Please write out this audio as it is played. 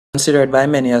Considered by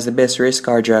many as the best race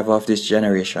car driver of this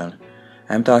generation,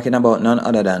 I'm talking about none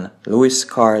other than Lewis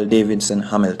Carl Davidson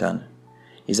Hamilton.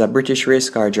 He's a British race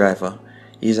car driver.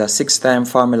 He's a 6-time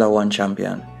Formula 1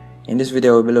 champion. In this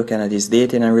video we'll be looking at his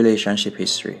dating and relationship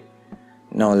history.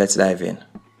 Now let's dive in.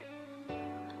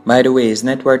 By the way, his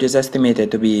net worth is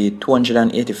estimated to be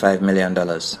 $285 million,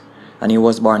 and he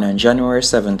was born on January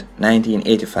 7,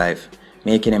 1985,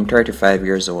 making him 35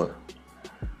 years old.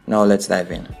 Now let's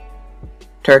dive in.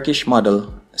 Turkish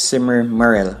model Cimre,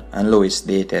 Mirel and Louis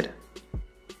dated.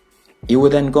 He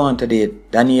would then go on to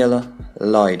date Danielle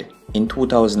Lloyd in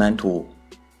 2002.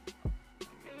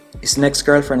 His next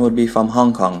girlfriend would be from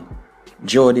Hong Kong,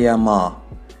 Jodia Ma.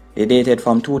 They dated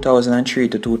from 2003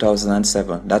 to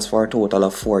 2007, that's for a total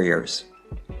of 4 years.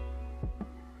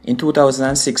 In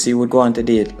 2006 he would go on to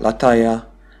date Lotta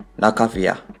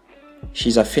Nemcova.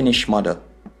 She's a Finnish model.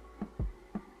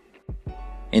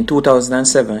 In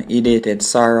 2007 he dated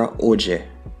Ojjeh.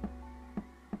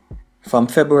 From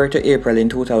February to April in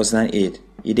 2008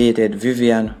 he dated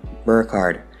Vivian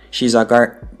Burkhardt. She's a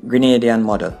Grenadian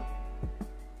model.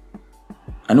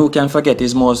 And who can forget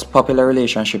his most popular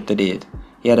relationship to date?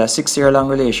 He had a 6-year-long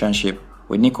relationship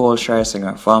with Nicole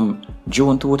Scherzinger from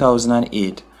June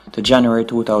 2008 to January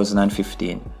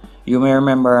 2015. You may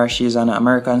remember her. She's an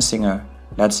American singer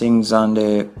that sings on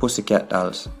the Pussycat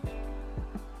Dolls.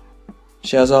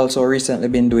 She has also recently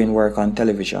been doing work on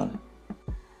television.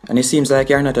 And it seems like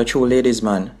you're not a true ladies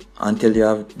man until you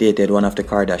have dated one of the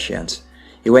Kardashians.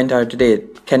 He went out to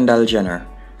date Kendall Jenner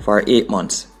for 8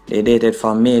 months. They dated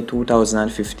from May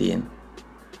 2015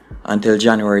 until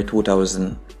January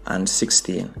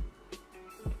 2016.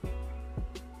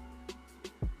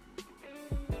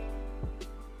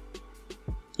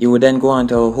 He would then go on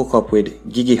to hook up with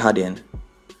Gigi Hadid.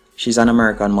 She's an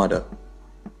American model.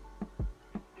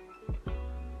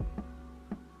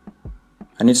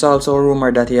 And it's also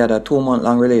rumored that he had a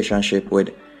 2-month-long relationship with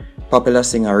popular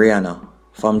singer Rihanna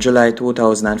from July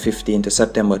 2015 to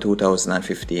September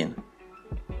 2015.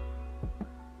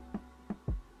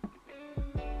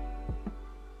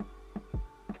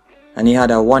 And he had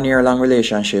a 1-year-long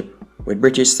relationship with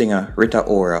British singer Rita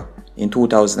in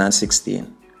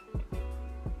 2016.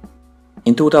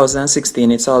 In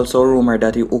 2016, it's also rumored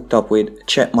that he hooked up with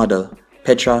Czech model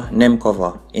Petra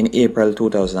Nemcova in April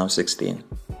 2016.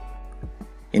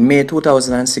 In May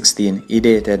 2016, he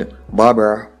dated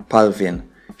Barbara Palvin.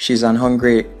 She's an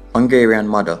Hungarian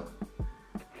model.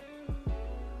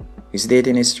 His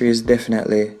dating history is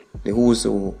definitely the who's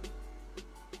who.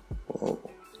 Oh.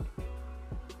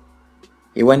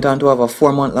 He went on to have a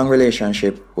 4-month-long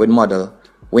relationship with model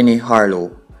Winnie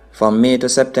Harlow from May to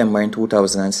September in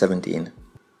 2017.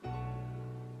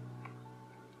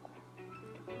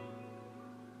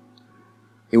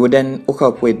 He would then hook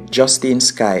up with Justine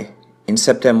Skye in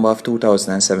September of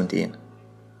 2017.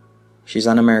 She's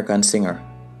an American singer.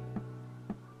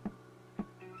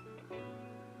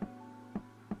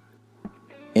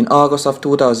 In August of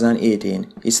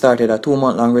 2018, he started a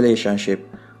 2-month-long relationship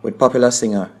with popular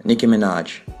singer Nicki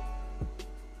Minaj.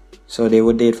 So they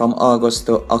would date from August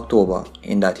to October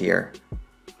in that year.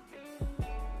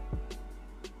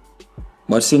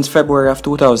 But since February of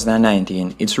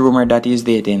 2019, it's rumored that he's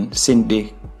dating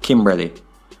Sydney Kimberly,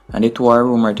 and the two are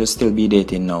rumored to still be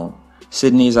dating now.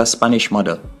 Sydney is a Spanish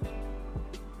model.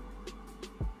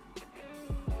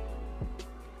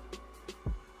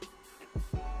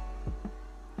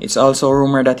 It's also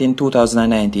rumored that in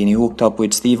 2019 he hooked up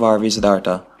with Steve Harvey's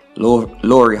daughter,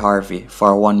 Lori Harvey,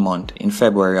 for 1 month in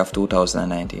February of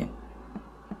 2019.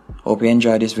 Hope you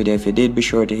enjoyed this video. If you did, be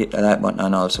sure to hit the like button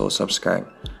and also subscribe.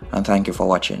 And thank you for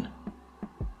watching.